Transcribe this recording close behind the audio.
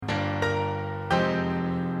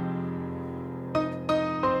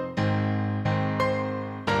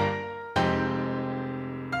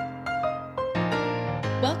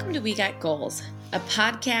Welcome to We Got Goals, a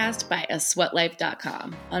podcast by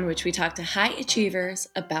asweatlife.com, on which we talk to high achievers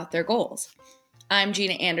about their goals. I'm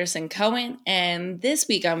Gina Anderson Cohen, and this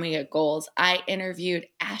week on We Got Goals, I interviewed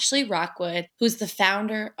Ashley Rockwood, who's the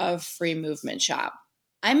founder of Free Movement Shop.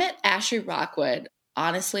 I met Ashley Rockwood,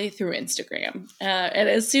 honestly, through Instagram. And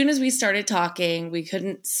as soon as we started talking, we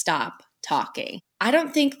couldn't stop talking. I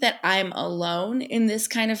don't think that I'm alone in this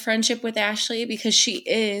kind of friendship with Ashley because she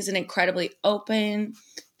is an incredibly open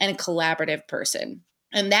and collaborative person.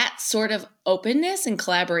 And that sort of openness and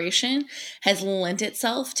collaboration has lent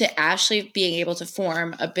itself to Ashley being able to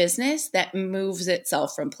form a business that moves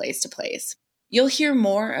itself from place to place. You'll hear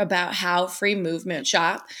more about how Free Movement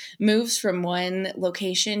Shop moves from one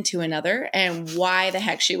location to another and why the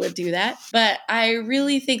heck she would do that. But I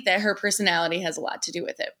really think that her personality has a lot to do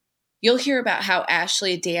with it. You'll hear about how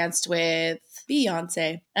Ashley danced with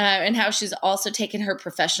Beyonce and how she's also taken her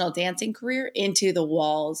professional dancing career into the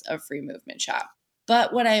walls of Free Movement Shop.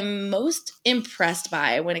 But what I'm most impressed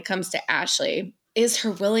by when it comes to Ashley is her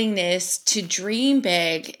willingness to dream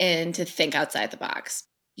big and to think outside the box.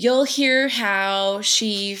 You'll hear how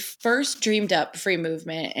she first dreamed up Free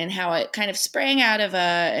Movement and how it kind of sprang out of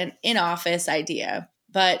an in-office idea.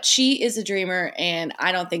 But she is a dreamer, and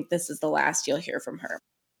I don't think this is the last you'll hear from her.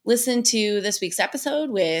 Listen to this week's episode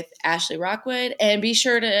with Ashley Rockwood, and be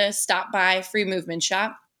sure to stop by Free Movement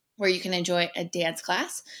Shop, where you can enjoy a dance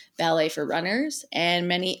class, ballet for runners, and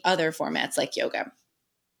many other formats like yoga.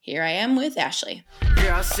 Here I am with Ashley.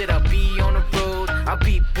 Here I'll sit, I'll be on the road, I'll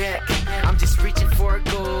be back. I'm just reaching for a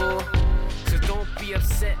goal, so don't be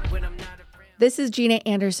upset when I'm not around. This is Gina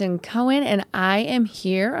Anderson Cohen, and I am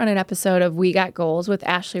here on an episode of We Got Goals with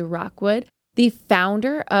Ashley Rockwood, the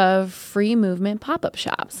founder of Free Movement Pop-Up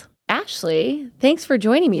Shops. Ashley, thanks for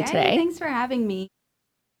joining me today. Thanks for having me.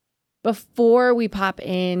 Before we pop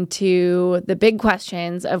into the big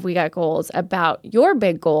questions of We Got Goals about your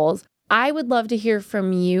big goals, I would love to hear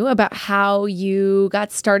from you about how you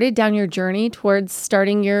got started down your journey towards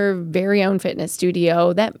starting your very own fitness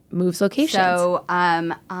studio that moves locations. So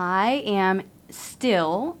I am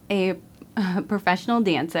still a professional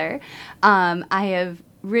dancer. I have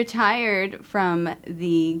retired from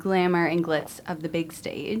the glamour and glitz of the big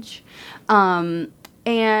stage. And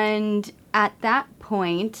at that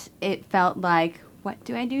point, it felt like, what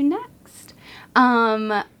do I do next?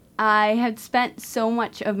 I had spent so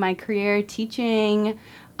much of my career teaching,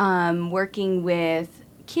 working with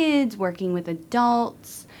kids, working with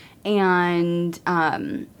adults, and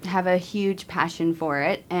have a huge passion for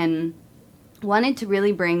it, and wanted to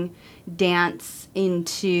really bring dance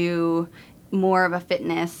into more of a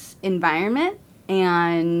fitness environment.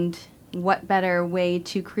 And what better way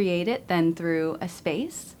to create it than through a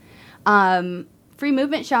space? Free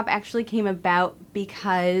Movement Shop actually came about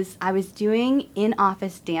because I was doing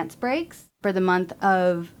in-office dance breaks for the month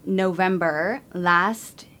of November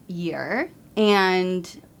last year,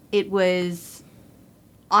 and it was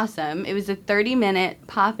awesome. It was a 30-minute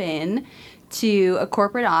pop-in to a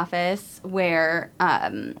corporate office where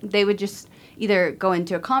they would just either go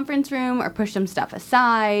into a conference room or push some stuff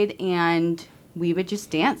aside, and we would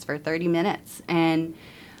just dance for 30 minutes. And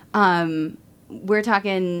we're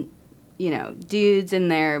talking, dudes in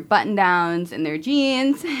their button-downs and their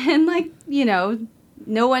jeans, and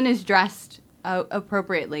no one is dressed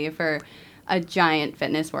appropriately for a giant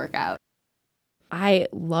fitness workout. I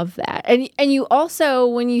love that. And you also,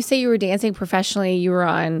 when you say you were dancing professionally, you were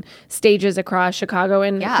on stages across Chicago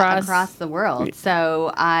and across the world.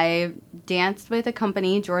 So I danced with a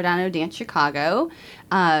company, Giordano Dance Chicago.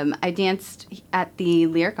 I danced at the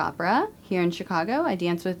Lyric Opera here in Chicago. I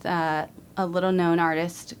danced with a little-known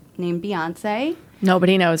artist named Beyonce.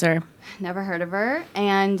 Nobody knows her. Never heard of her.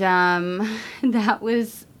 And that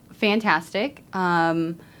was fantastic.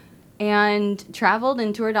 And traveled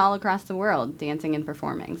and toured all across the world, dancing and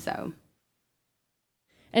performing. So,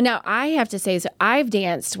 and now I have to say, so I've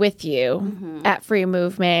danced with you at Free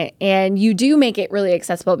Movement, and you do make it really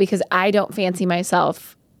accessible because I don't fancy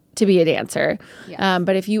myself to be a dancer. Yes.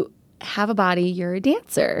 But if you have a body, you're a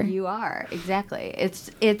dancer. You are, exactly.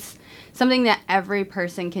 It's something that every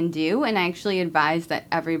person can do, and I actually advise that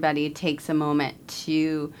everybody takes a moment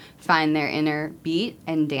to find their inner beat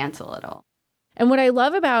and dance a little. And what I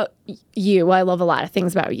love about you, well, I love a lot of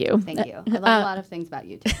things about you. Thank you. I love a lot of things about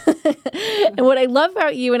you, too. And what I love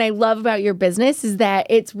about you and I love about your business is that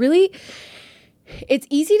it's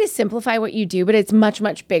easy to simplify what you do, but it's much,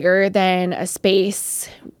 much bigger than a space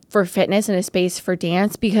for fitness and a space for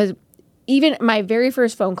dance. Because even my very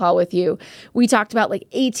first phone call with you, we talked about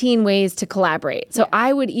 18 ways to collaborate. So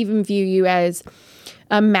I would even view you as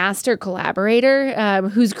a master collaborator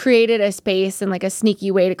who's created a space and like a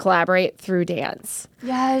sneaky way to collaborate through dance.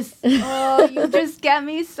 Yes. Oh, you just get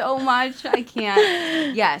me so much. I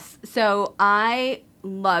can't. Yes. So I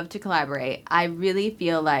love to collaborate. I really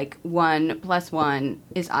feel like 1 + 1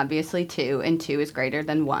 is obviously 2, and 2 is greater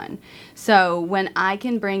than 1. So when I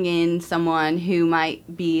can bring in someone who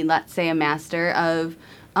might be, let's say, a master of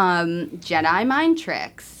Jedi mind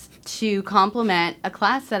tricks to complement a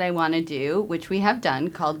class that I want to do, which we have done,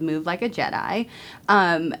 called Move Like a Jedi.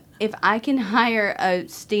 If I can hire a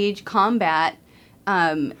stage combat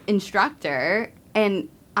instructor and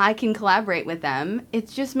I can collaborate with them, it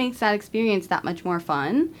just makes that experience that much more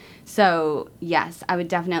fun. So yes, I would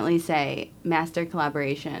definitely say master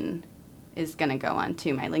collaboration is going to go on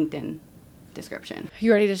to my LinkedIn description.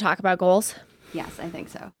 You ready to talk about goals? Yes, I think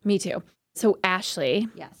so. Me too. So Ashley,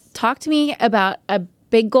 Yes. talk to me about a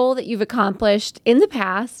big goal that you've accomplished in the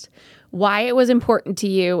past, why it was important to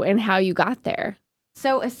you, and how you got there.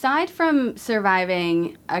 So aside from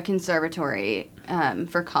surviving a conservatory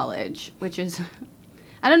for college, which is,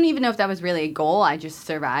 I don't even know if that was really a goal. I just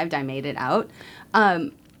survived. I made it out.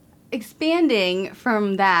 Expanding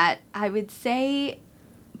from that, I would say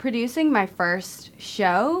producing my first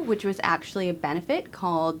show, which was actually a benefit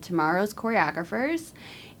called Tomorrow's Choreographers.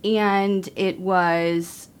 And it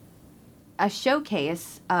was a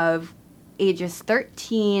showcase of ages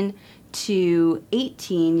 13 to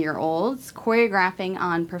 18-year-olds choreographing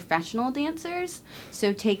on professional dancers.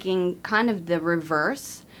 So taking kind of the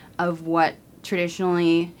reverse of what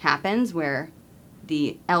traditionally happens, where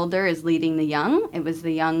the elder is leading the young. It was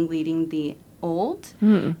the young leading the old.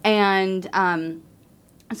 And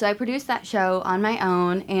so I produced that show on my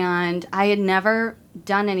own, and I had never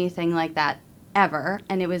done anything like that ever.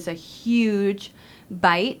 And it was a huge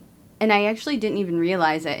bite. And I actually didn't even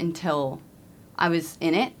realize it until I was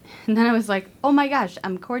in it. And then I was like, oh my gosh,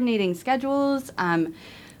 I'm coordinating schedules, I'm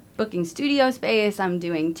booking studio space, I'm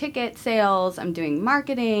doing ticket sales, I'm doing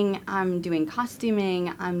marketing, I'm doing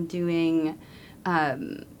costuming, I'm doing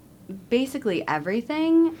basically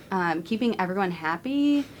everything, keeping everyone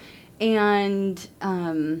happy. And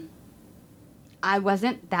I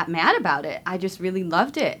wasn't that mad about it. I just really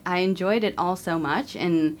loved it. I enjoyed it all so much.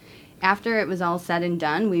 And after it was all said and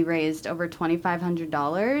done, we raised over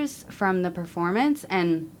 $2,500 from the performance,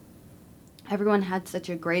 and everyone had such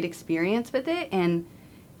a great experience with it. And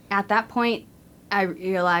at that point, I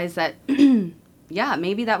realized that, yeah,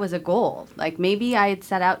 maybe that was a goal. Like, maybe I had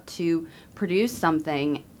set out to produce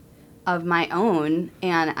something of my own,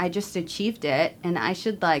 and I just achieved it, and I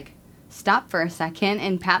should, like, stop for a second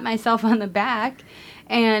and pat myself on the back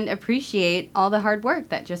and appreciate all the hard work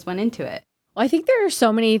that just went into it. Well, I think there are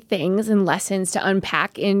so many things and lessons to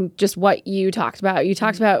unpack in just what you talked about. You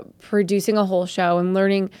talked about producing a whole show and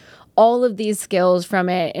learning all of these skills from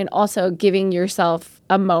it, and also giving yourself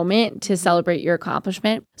a moment to celebrate your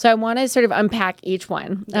accomplishment. So I want to sort of unpack each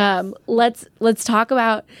one. Yes. Let's talk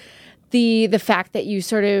about the fact that you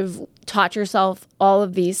sort of taught yourself all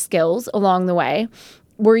of these skills along the way.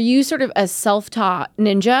 Were you sort of a self-taught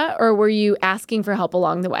ninja, or were you asking for help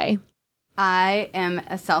along the way? I am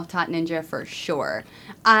a self-taught ninja for sure.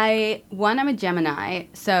 I'm a Gemini,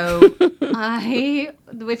 so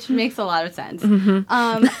which makes a lot of sense.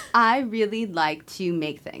 I really like to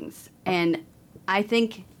make things, and I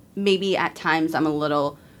think maybe at times I'm a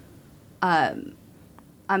little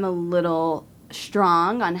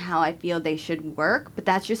strong on how I feel they should work, but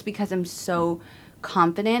that's just because I'm so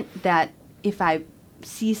confident that if I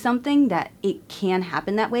see something that it can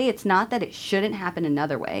happen that way. It's not that it shouldn't happen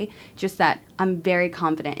another way, just that I'm very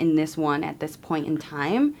confident in this one at this point in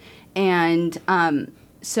time. And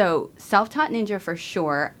so self-taught ninja for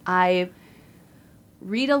sure. I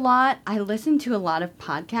read a lot. I listen to a lot of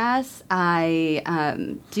podcasts. I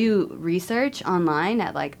do research online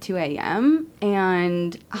at like 2 a.m.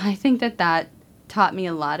 And I think that taught me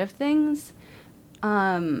a lot of things.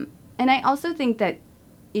 And I also think that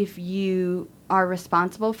if you are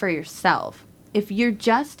responsible for yourself, if you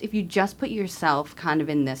just put yourself kind of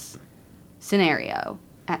in this scenario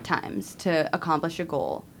at times to accomplish a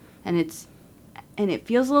goal, and it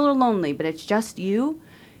feels a little lonely, but it's just you're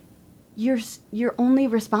only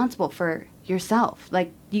responsible for yourself.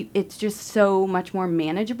 Like, it's just so much more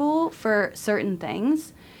manageable for certain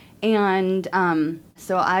things. And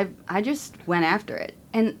so I just went after it.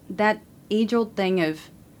 And that age-old thing of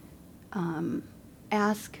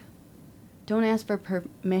don't ask for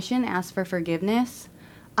permission, ask for forgiveness.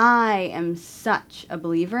 I am such a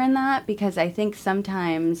believer in that, because I think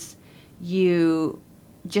sometimes you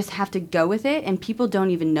just have to go with it, and people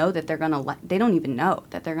don't even know that they don't even know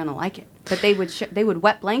that they're gonna like it, but they would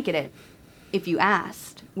wet blanket it if you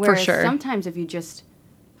asked. Whereas sure. sometimes if you just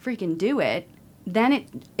freaking do it, then it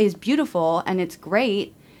is beautiful and it's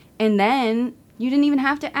great. And then you didn't even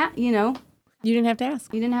have to ask, You didn't have to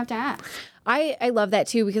ask. You didn't have to ask. I love that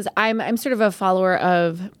too, because I'm sort of a follower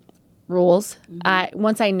of rules.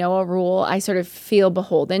 Once I know a rule, I sort of feel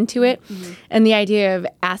beholden to it. And the idea of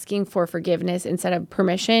asking for forgiveness instead of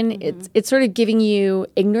permission, it's sort of giving you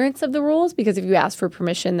ignorance of the rules, because if you ask for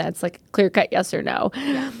permission, that's like clear cut yes or no.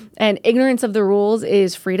 Yeah. And ignorance of the rules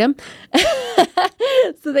is freedom,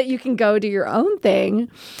 so that you can go do your own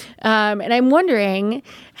thing. And I'm wondering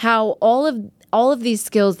how all of these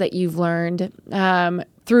skills that you've learned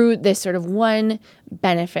through this sort of one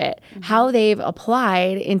benefit, how they've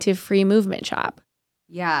applied into Free Movement Shop.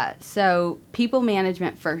 Yeah, so people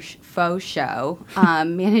management for faux show,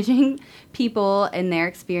 managing people and their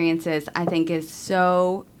experiences, I think is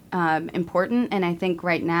so important. And I think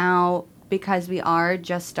right now, because we are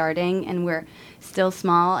just starting and we're still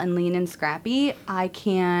small and lean and scrappy, I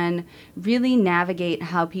can really navigate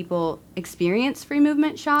how people experience Free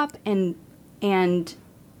Movement Shop. And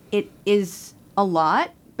it is a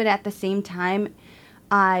lot, but at the same time,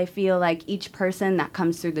 I feel like each person that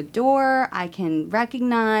comes through the door, I can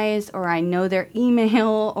recognize, or I know their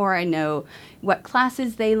email, or I know what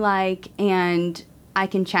classes they like, and I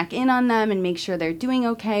can check in on them and make sure they're doing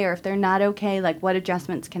okay, or if they're not okay, like what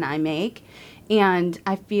adjustments can I make? And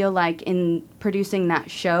I feel like in producing that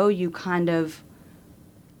show, you kind of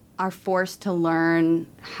are forced to learn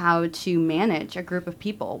how to manage a group of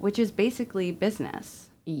people, which is basically business.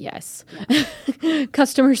 Yes. Yeah.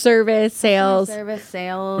 Customer service, sales. It's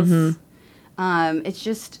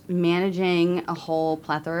just managing a whole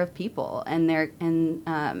plethora of people and their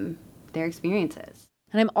experiences.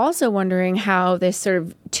 And I'm also wondering how this sort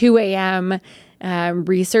of 2 a.m.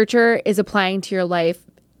 Researcher is applying to your life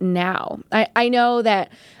now. I know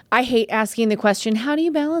that I hate asking the question, how do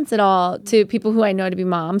you balance it all, to people who I know to be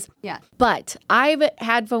moms? Yeah. But I've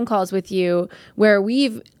had phone calls with you where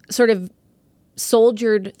we've sort of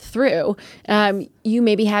soldiered through you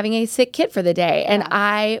may be having a sick kid for the day. And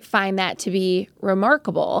I find that to be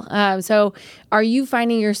remarkable. So are you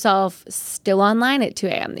finding yourself still online at 2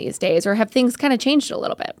 a.m. these days, or have things kind of changed a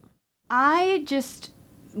little bit? I just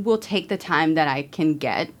will take the time that I can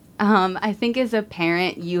get. I think as a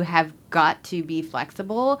parent, you have got to be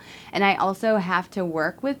flexible. And I also have to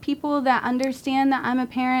work with people that understand that I'm a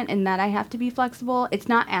parent and that I have to be flexible. It's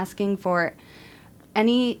not asking for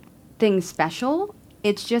anything special.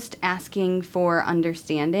 It's just asking for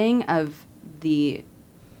understanding of the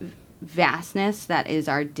vastness that is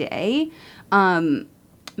our day.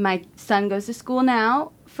 My son goes to school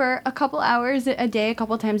now for a couple hours a day, a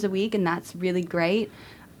couple times a week, and that's really great.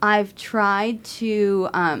 I've tried to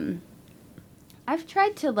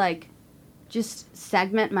like just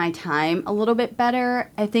segment my time a little bit better.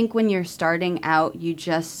 I think when you're starting out, you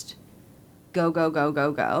just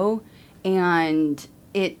go, and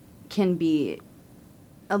it can be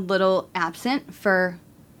a little absent for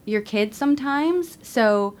your kids sometimes.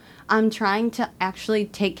 So I'm trying to actually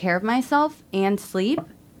take care of myself and sleep,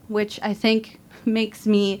 which I think makes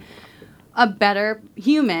me a better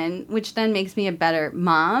human, which then makes me a better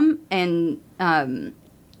mom. And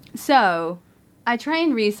so I try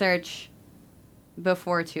and research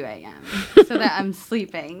before 2 a.m. so that I'm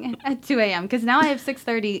sleeping at 2 a.m. because now I have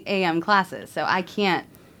 6:30 a.m. classes, so I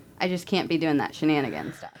just can't be doing that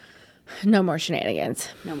shenanigan stuff. No more shenanigans.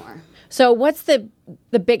 No more. So what's the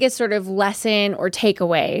biggest sort of lesson or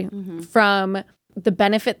takeaway from the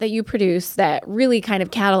benefit that you produce that really kind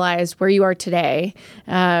of catalyzed where you are today,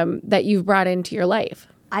 that you've brought into your life?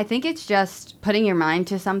 I think it's just putting your mind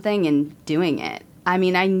to something and doing it. I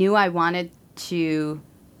mean, I knew I wanted to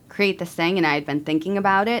create this thing, and I had been thinking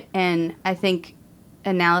about it, and I think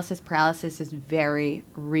analysis paralysis is very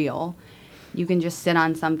real. You can just sit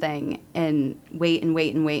on something and wait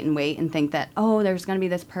and think that, oh, there's going to be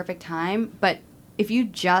this perfect time. But if you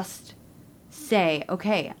just say,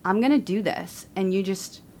 okay, I'm going to do this, and you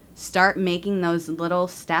just start making those little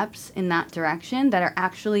steps in that direction that are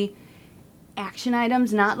actually action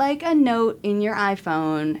items, not like a note in your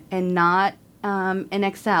iPhone and not an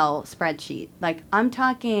Excel spreadsheet. Like, I'm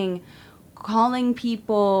talking calling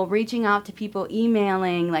people, reaching out to people,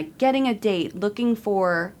 emailing, like getting a date, looking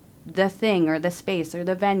for the thing or the space or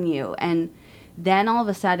the venue. And then all of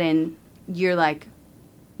a sudden you're like,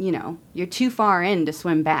 you're too far in to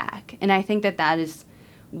swim back. And I think that is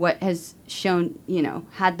what has shown,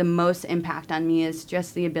 had the most impact on me, is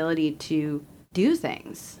just the ability to do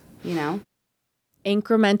things,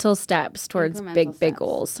 Incremental steps towards Incremental big steps.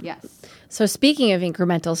 goals. Yes. So speaking of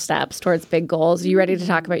incremental steps towards big goals, are you ready to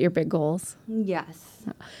talk about your big goals? Yes.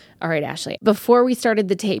 All right, Ashley. Before we started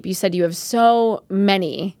the tape, you said you have so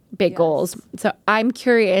many big goals. So I'm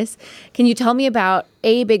curious, can you tell me about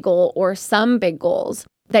a big goal or some big goals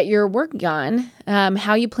that you're working on,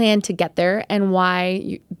 how you plan to get there, and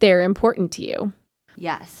why they're important to you?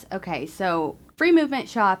 Yes. Okay. So Free Movement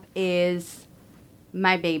Shop is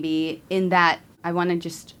my baby in that I want to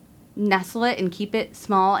just nestle it and keep it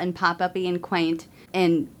small and pop-up-y and quaint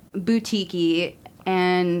and boutique-y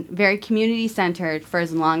and very community-centered for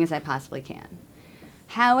as long as I possibly can.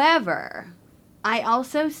 However, I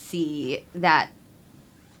also see that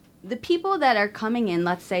the people that are coming in,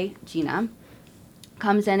 let's say Gina,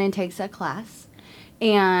 comes in and takes a class,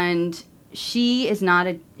 and she's not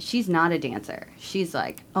a dancer. She's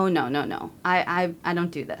like, oh no, I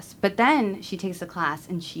don't do this. But then she takes a class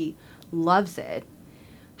and she loves it.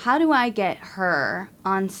 How do I get her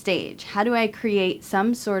on stage? How do I create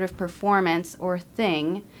some sort of performance or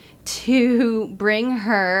thing to bring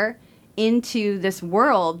her into this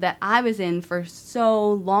world that I was in for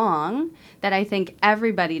so long that I think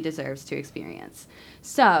everybody deserves to experience?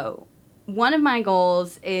 So one of my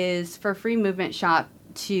goals is for Free Movement Shop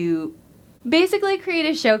to basically create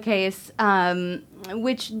a showcase,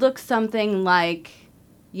 which looks something like,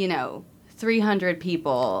 300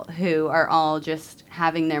 people who are all just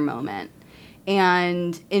having their moment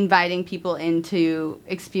and inviting people in to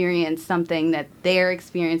experience something that they're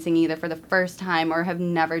experiencing either for the first time or have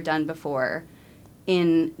never done before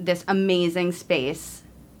in this amazing space,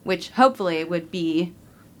 which hopefully would be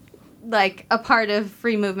like a part of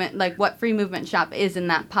Free Movement, like what Free Movement Shop is in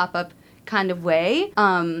that pop-up kind of way.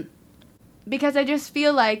 Because I just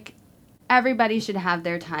feel like everybody should have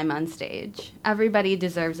their time on stage. Everybody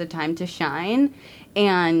deserves a time to shine.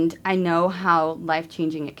 And I know how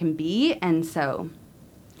life-changing it can be. And so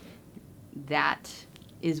that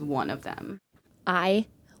is one of them. I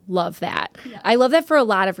love that. Yeah. I love that for a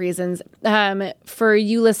lot of reasons. For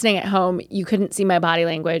you listening at home, you couldn't see my body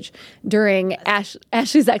language during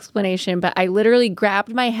Ashley's explanation, but I literally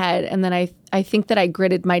grabbed my head and then I think that I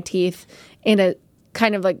gritted my teeth in a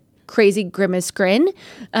kind of like crazy grimace grin.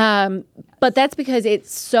 But that's because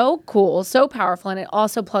it's so cool, so powerful, and it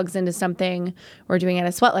also plugs into something we're doing at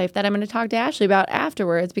A Sweat Life that I'm going to talk to Ashley about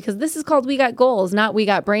afterwards, because this is called We Got Goals, not We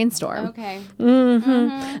Got Brainstorm. Okay.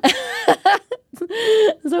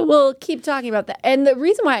 So we'll keep talking about that. And the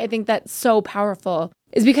reason why I think that's so powerful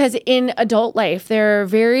is because in adult life, there are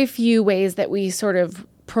very few ways that we sort of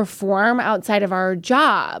perform outside of our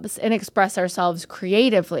jobs and express ourselves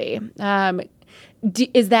creatively.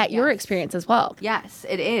 Is that your experience as well? Yes,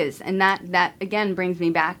 it is. And that again brings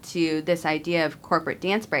me back to this idea of corporate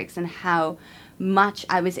dance breaks and how much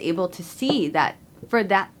I was able to see that for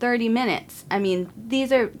that 30 minutes. I mean,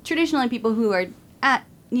 these are traditionally people who are at,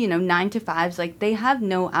 9 to 5s, like they have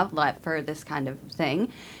no outlet for this kind of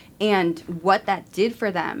thing. And what that did for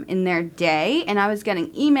them in their day. And I was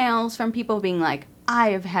getting emails from people being like,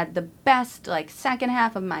 I have had the best, second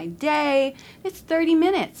half of my day. It's 30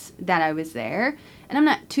 minutes that I was there. And I'm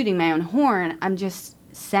not tooting my own horn. I'm just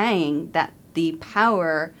saying that the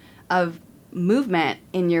power of movement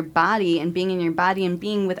in your body and being in your body and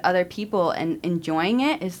being with other people and enjoying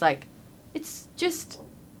it is it's just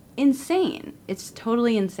insane. It's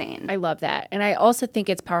totally insane. I love that. And I also think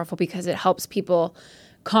it's powerful because it helps people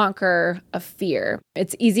conquer a fear.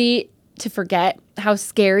 It's easy to forget how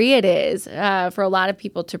scary it is for a lot of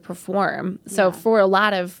people to perform. So for a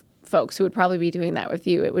lot of folks who would probably be doing that with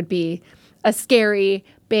you, it would be a scary,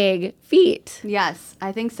 big feat. Yes,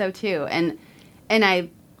 I think so too. And I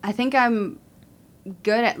think I'm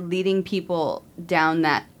good at leading people down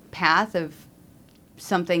that path of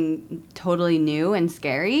something totally new and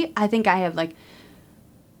scary. I think I have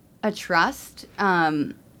a trust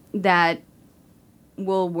that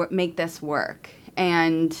will make this work.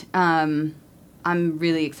 And I'm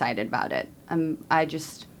really excited about it.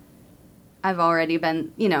 I've already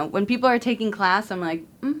been, when people are taking class, I'm like,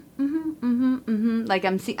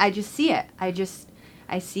 I just see it.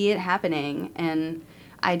 I see it happening, and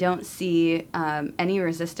I don't see any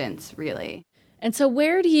resistance, really. And so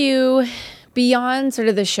where do you, beyond sort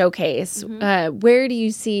of the showcase, where do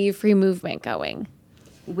you see Free Movement going?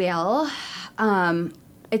 Well,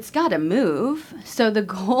 it's got to move. So the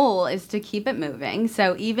goal is to keep it moving.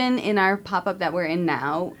 So even in our pop-up that we're in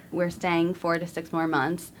now, we're staying 4 to 6 more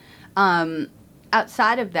months.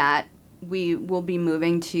 Outside of that, we will be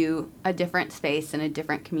moving to a different space and a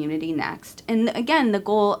different community next. And again, the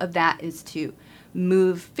goal of that is to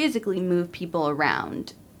physically move people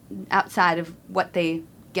around outside of what they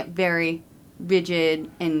get very rigid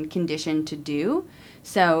and conditioned to do.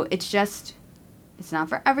 So it's not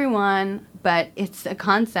for everyone, but it's a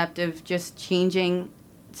concept of just changing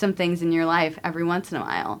some things in your life every once in a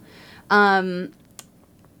while.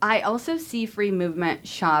 I also see Free Movement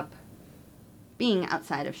Shop being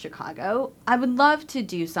outside of Chicago. I would love to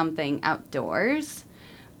do something outdoors.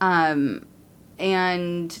 And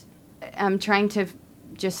I'm trying to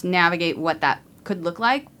just navigate what that could look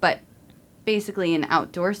like, but basically an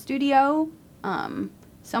outdoor studio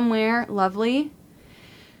somewhere lovely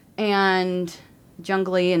and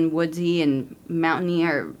jungly and woodsy and mountainy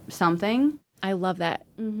or something. I love that.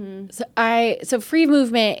 So Free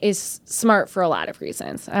Movement is smart for a lot of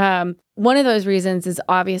reasons. One of those reasons is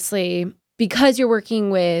obviously because you're working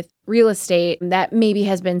with real estate that maybe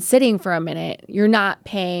has been sitting for a minute, you're not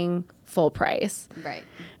paying full price. Right.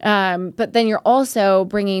 But then you're also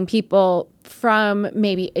bringing people from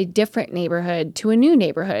maybe a different neighborhood to a new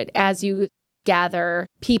neighborhood as you gather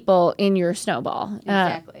people in your snowball.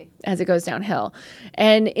 Exactly. As it goes downhill.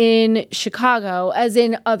 And in Chicago, as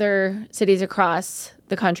in other cities across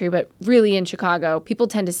the country, but really in Chicago, people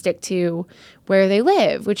tend to stick to where they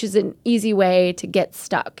live, which is an easy way to get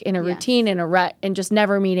stuck in a routine, in a rut, and just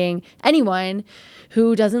never meeting anyone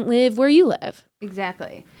who doesn't live where you live.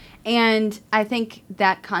 Exactly. And I think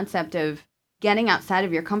that concept of getting outside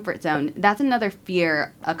of your comfort zone, that's another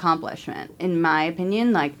fear accomplishment, in my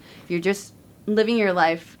opinion. Like, if you're just living your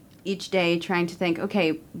life each day trying to think,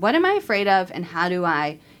 okay, what am I afraid of and how do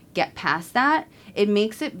I get past that? It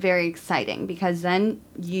makes it very exciting because then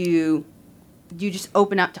you just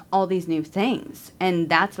open up to all these new things. And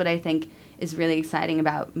that's what I think is really exciting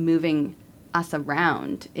about moving us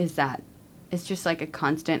around, is that it's just like a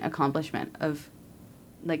constant accomplishment of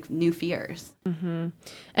like new fears. Mm-hmm.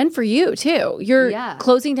 And for you too, you're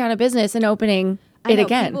closing down a business and opening it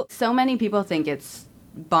again. So many people think it's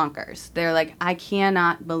bonkers. They're like, I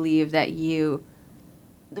cannot believe that you...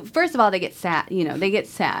 First of all, they get sad. They get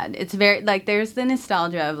sad. It's very, like, there's the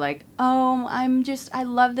nostalgia of, like, oh, I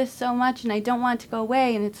love this so much and I don't want it to go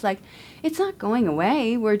away. And it's like, it's not going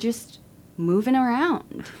away. We're just moving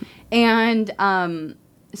around. And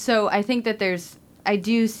so I think that I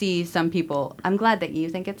do see some people, I'm glad that you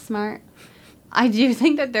think it's smart. I do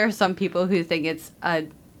think that there are some people who think it's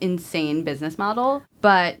an insane business model,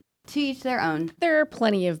 but to each their own. There are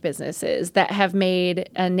plenty of businesses that have made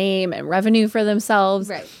a name and revenue for themselves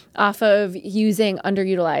off of using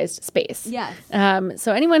underutilized space. Yes.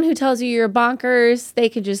 So anyone who tells you you're bonkers, they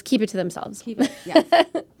can just keep it to themselves. Keep it, yes.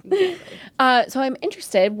 Exactly. So I'm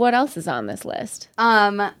interested, what else is on this list?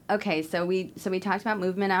 Okay, so we talked about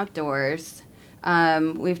movement outdoors.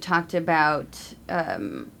 We've talked about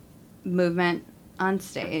movement on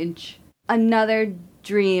stage. Another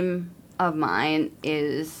dream of mine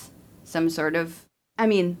is some sort of,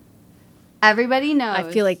 everybody knows.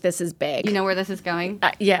 I feel like this is big. You know where this is going?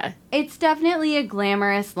 Yeah. It's definitely a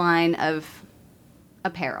glamorous line of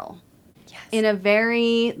apparel. Yes. In a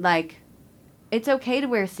very, it's okay to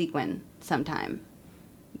wear sequin sometime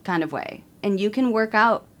kind of way. And you can work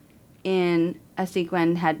out in a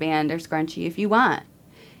sequin headband or scrunchie if you want.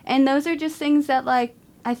 And those are just things that,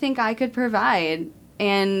 I think I could provide.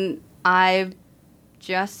 And I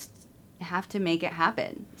just have to make it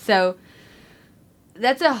happen. So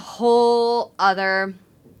that's a whole other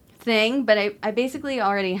thing, but I basically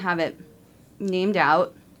already have it named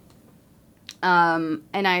out. And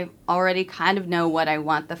I already kind of know what I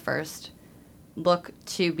want the first look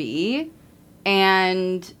to be.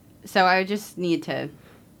 And so I just need to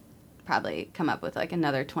probably come up with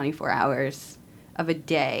another 24 hours of a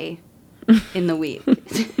day in the week to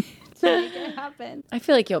make it happen. I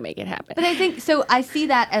feel like you'll make it happen. But I think, so I see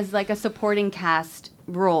that as a supporting cast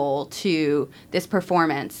role to this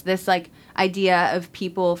performance, this idea of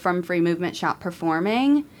people from Free Movement Shop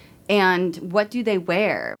performing, and what do they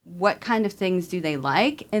wear? What kind of things do they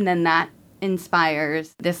like? And then that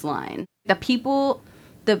inspires this line.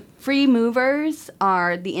 The free movers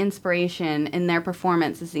are the inspiration, and their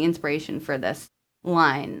performance is the inspiration for this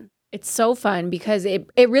line. It's so fun because it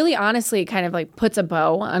really honestly kind of puts a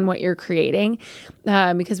bow on what you're creating,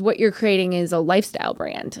 because what you're creating is a lifestyle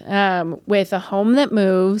brand with a home that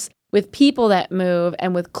moves, with people that move,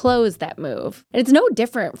 and with clothes that move. And it's no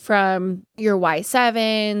different from your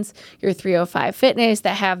Y7s, your 305 Fitness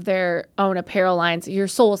that have their own apparel lines, your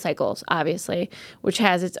Soul Cycles, obviously, which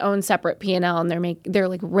has its own separate P&L, and they're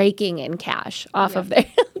raking in cash off of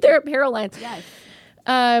their apparel lines. Yes.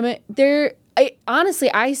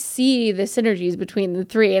 I see the synergies between the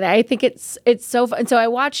three, and I think it's so fun. So I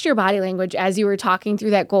watched your body language as you were talking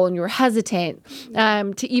through that goal, and you were hesitant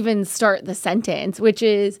to even start the sentence, which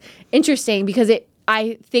is interesting because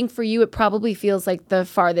I think for you, it probably feels like the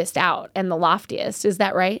farthest out and the loftiest. Is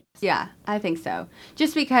that right? Yeah, I think so.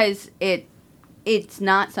 Just because it's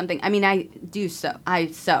not something, I mean, I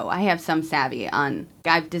have some savvy on,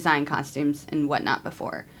 I've designed costumes and whatnot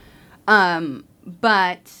before.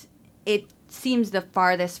 But it seems the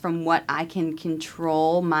farthest from what I can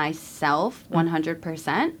control myself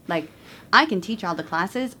 100%. Like, I can teach all the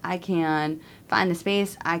classes, I can find the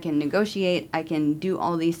space, I can negotiate, I can do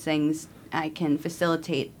all these things, I can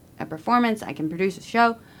facilitate a performance, I can produce a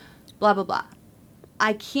show, blah, blah, blah.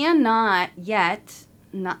 I cannot yet,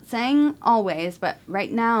 not saying always, but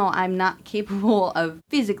right now I'm not capable of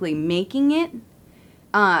physically making it.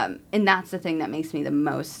 And that's the thing that makes me the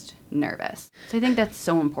most nervous. So I think that's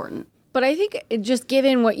so important. But I think just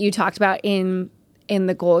given what you talked about in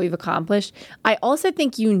the goal you've accomplished, I also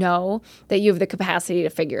think you know that you have the capacity to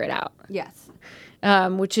figure it out. Yes.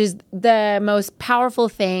 Which is the most powerful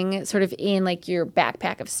thing sort of in like your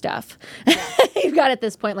backpack of stuff. You've got at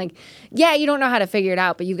this point, like, yeah, you don't know how to figure it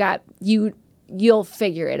out, but you'll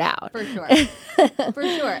figure it out. For sure. For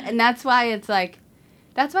sure. And that's why it's like,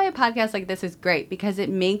 that's why a podcast like this is great, because it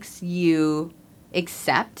makes you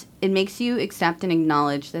accept and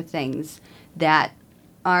acknowledge the things that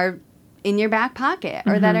are in your back pocket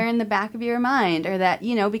or that are in the back of your mind, or that,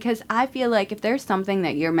 you know, because I feel like if there's something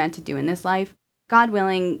that you're meant to do in this life, God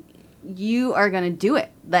willing, you are going to do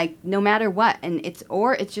it, like, no matter what. And it's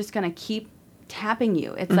just going to keep tapping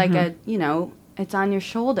you. It's like it's on your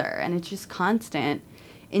shoulder, and it's just constant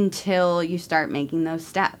until you start making those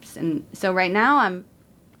steps. And so right now I'm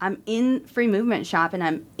in Free Movement Shop, and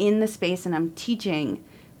I'm in the space, and I'm teaching.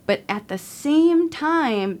 But at the same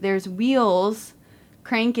time, there's wheels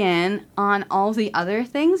cranking on all the other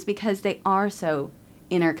things, because they are so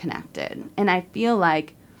interconnected. And I feel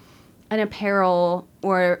like an apparel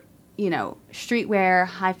or, you know, streetwear,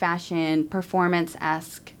 high fashion,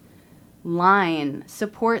 performance-esque line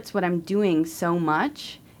supports what I'm doing so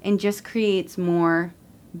much and just creates more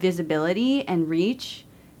visibility and reach,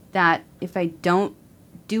 that if I don't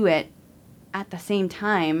do it at the same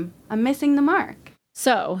time, I'm missing the mark.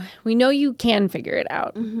 So we know you can figure it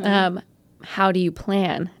out. How do you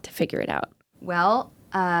plan to figure it out? Well,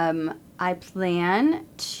 I plan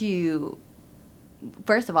to,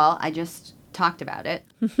 first of all, I just talked about it.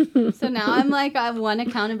 So now I'm like, I have one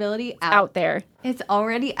accountability Out there. It's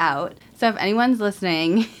already out. So if anyone's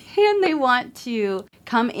listening and they want to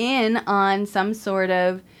come in on some sort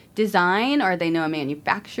of design, or they know a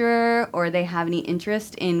manufacturer, or they have any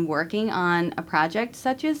interest in working on a project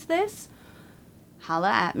such as this,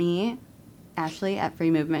 holla at me, Ashley at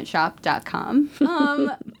freemovementshop.com.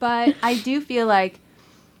 But I do feel like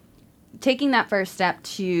taking that first step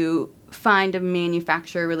to find a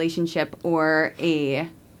manufacturer relationship or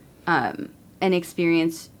an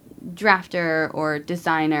experienced drafter or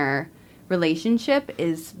designer relationship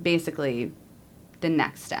is basically the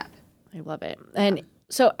next step. I love it. And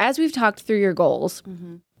so as we've talked through your goals,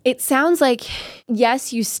 it sounds like,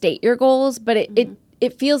 yes, you state your goals, but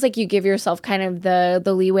it feels like you give yourself kind of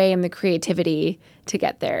the leeway and the creativity to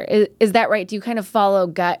get there. Is that right? Do you kind of follow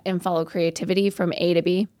gut and follow creativity from A to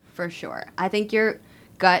B? For sure. I think your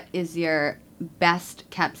gut is your best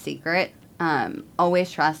kept secret.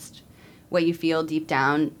 Always trust what you feel deep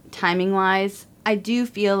down. Timing wise, I do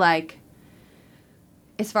feel like,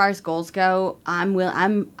 as far as goals go,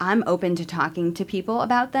 I'm open to talking to people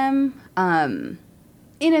about them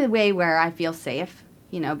in a way where I feel safe,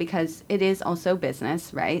 you know, because it is also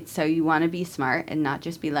business, right? So you want to be smart and not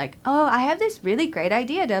just be like, oh, I have this really great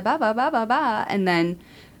idea to blah, blah, blah, blah, blah, and then,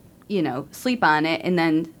 you know, sleep on it, and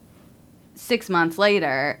then 6 months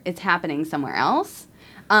later it's happening somewhere else.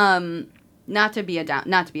 Not to be a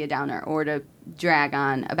downer or to drag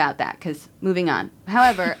on about that, because moving on.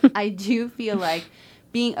 However, I do feel like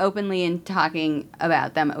being openly and talking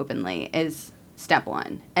about them openly is step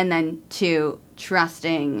one. And then 2,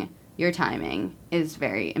 trusting your timing is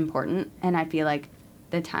very important. And I feel like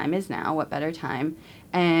the time is now. What better time?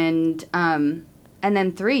 And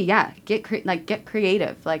then 3, yeah, get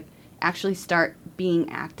creative. Like, actually start being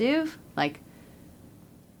active. Like,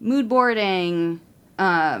 mood boarding,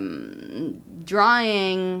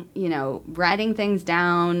 drawing, you know, writing things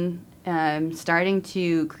down, starting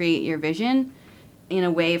to create your vision in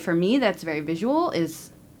a way, for me, that's very visual,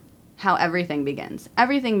 is how everything begins.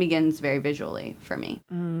 Everything begins very visually for me.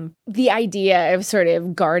 The idea of sort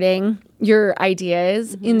of guarding your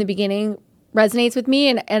ideas in the beginning resonates with me,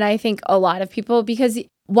 and I think a lot of people, because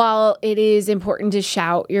while it is important to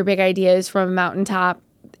shout your big ideas from a mountaintop,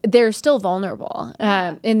 they're still vulnerable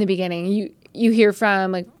in the beginning. You hear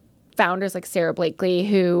from like founders like Sarah Blakely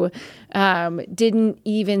who didn't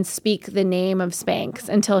even speak the name of Spanx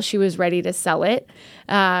until she was ready to sell it.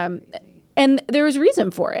 And there was reason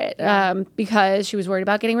for it because she was worried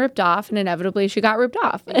about getting ripped off, and inevitably she got ripped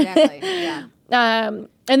off. Exactly. Yeah.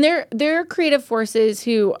 And they're creative forces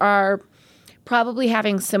who are probably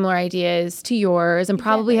having similar ideas to yours and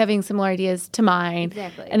probably having similar ideas to mine.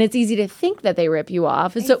 Exactly. And it's easy to think that they rip you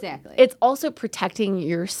off. And so it's also protecting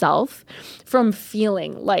yourself from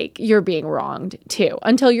feeling like you're being wronged too,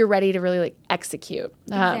 until you're ready to really like execute.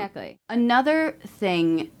 Exactly. Another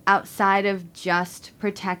thing outside of just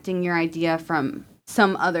protecting your idea from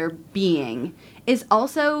some other being is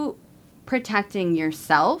also protecting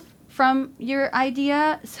yourself from your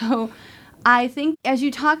idea. So I think as you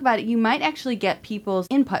talk about it, you might actually get people's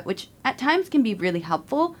input, which at times can be really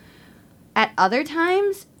helpful. At other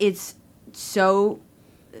times, it's so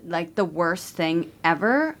like the worst thing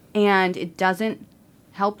ever, and it doesn't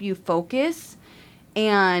help you focus.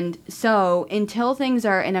 And so until things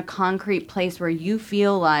are in a concrete place where you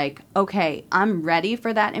feel like, okay, I'm ready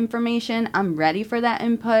for that information, I'm ready for that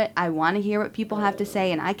input, I want to hear what people have to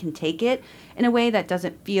say, and I can take it in a way that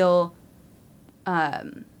doesn't feel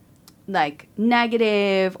like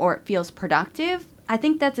negative or it feels productive. I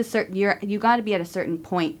think that's a certain, you got to be at a certain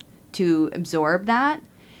point to absorb that.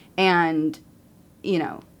 And, you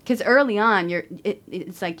know, because early on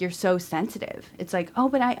it's like you're so sensitive. It's like, oh,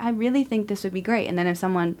 but I really think this would be great. And then if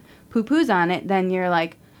someone poo-poos on it, then you're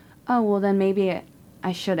like, oh, well, then maybe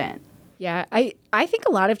I shouldn't. Yeah, I think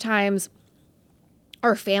a lot of times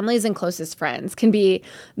our families and closest friends can be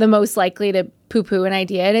the most likely to poo-poo an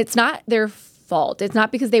idea. And it's not their fault. It's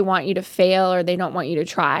not because they want you to fail or they don't want you to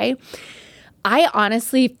try. I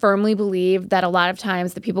honestly firmly believe that a lot of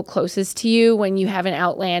times the people closest to you when you have an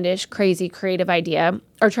outlandish, crazy, creative idea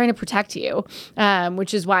are trying to protect you,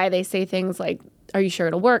 which is why they say things like, are you sure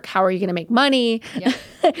it'll work? How are you going to make money?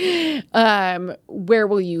 Yep. Where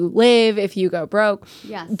will you live if you go broke?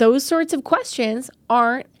 Yes. Those sorts of questions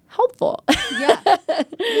aren't helpful.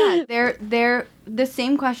 Yeah, they're the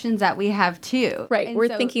same questions that we have too. Right. And We're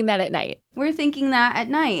thinking that at night. We're thinking that at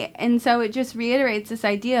night. And so it just reiterates this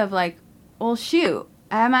idea of like, well, shoot,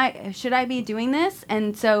 should I be doing this?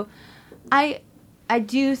 And so I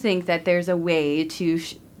do think that there's a way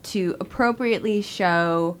to appropriately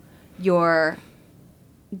show your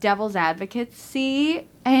devil's advocacy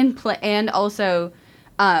and also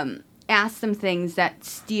ask some things that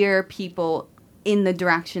steer people in the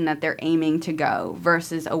direction that they're aiming to go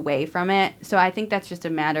versus away from it. So I think that's just a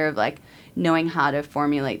matter of like knowing how to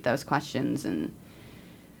formulate those questions. And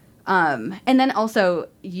then also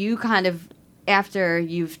you kind of, after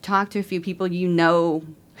you've talked to a few people, you know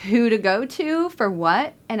who to go to for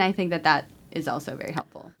what. And I think that is also very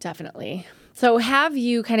helpful. Definitely. So have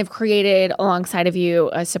you kind of created alongside of you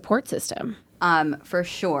a support system? For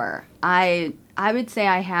sure. I would say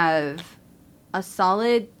I have a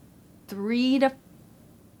solid 3 to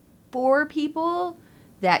 4 people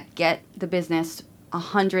that get the business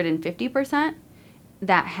 150%,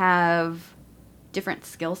 that have different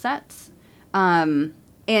skill sets. And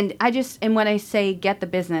when I say get the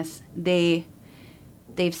business, they've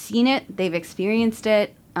seen it, they've experienced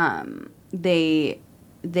it, they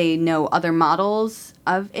know other models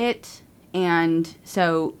of it, and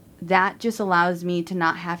so that just allows me to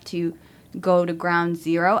not have to go to ground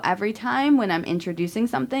zero every time when I'm introducing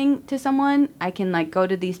something to someone. I can like go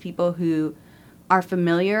to these people who are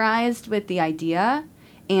familiarized with the idea,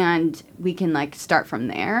 and we can like start from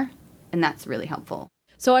there, and that's really helpful.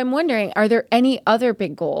 So I'm wondering, are there any other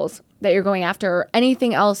big goals that you're going after, or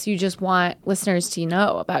anything else you just want listeners to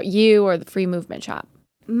know about you or the Free Movement Shop?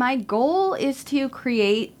 My goal is to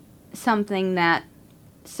create something that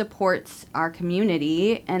supports our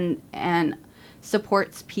community and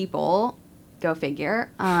supports people, go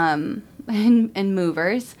figure, and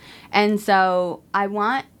movers. And so I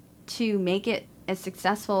want to make it as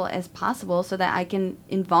successful as possible so that I can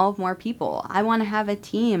involve more people. I want to have a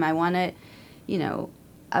team. I want to,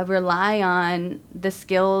 rely on the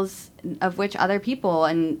skills of which other people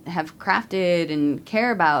and have crafted and care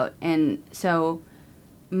about. And so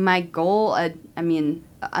my goal, an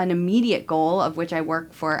immediate goal of which I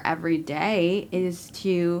work for every day, is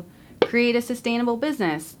to create a sustainable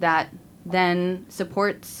business that then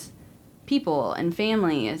supports people and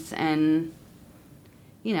families. And,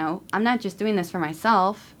 I'm not just doing this for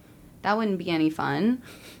myself. That wouldn't be any fun.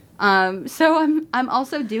 So I'm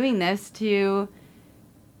also doing this to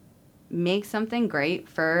make something great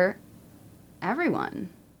for everyone.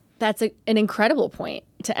 That's an incredible point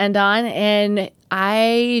to end on. And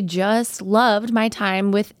I just loved my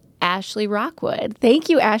time with Ashley Rockwood. Thank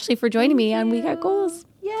you, Ashley, for joining me on We Got Goals.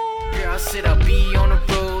 Yay! Girl, I said I'll be on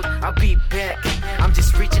the road, I'll be back. I'm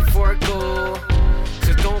just reaching for a goal.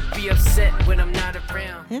 So don't be upset when I'm not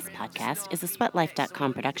around. This podcast is a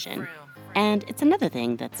SweatLife.com production, and it's another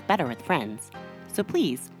thing that's better with friends. So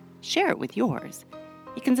please, share it with yours.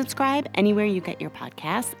 You can subscribe anywhere you get your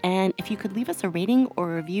podcasts, and if you could leave us a rating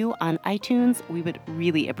or a review on iTunes, we would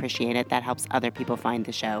really appreciate it. That helps other people find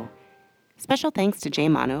the show. Special thanks to Jay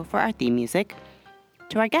Mono for our theme music,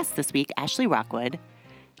 to our guest this week, Ashley Rockwood,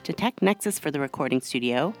 to Tech Nexus for the recording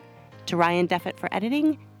studio, to Ryan Deffett for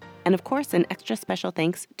editing, and of course, an extra special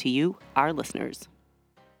thanks to you, our listeners.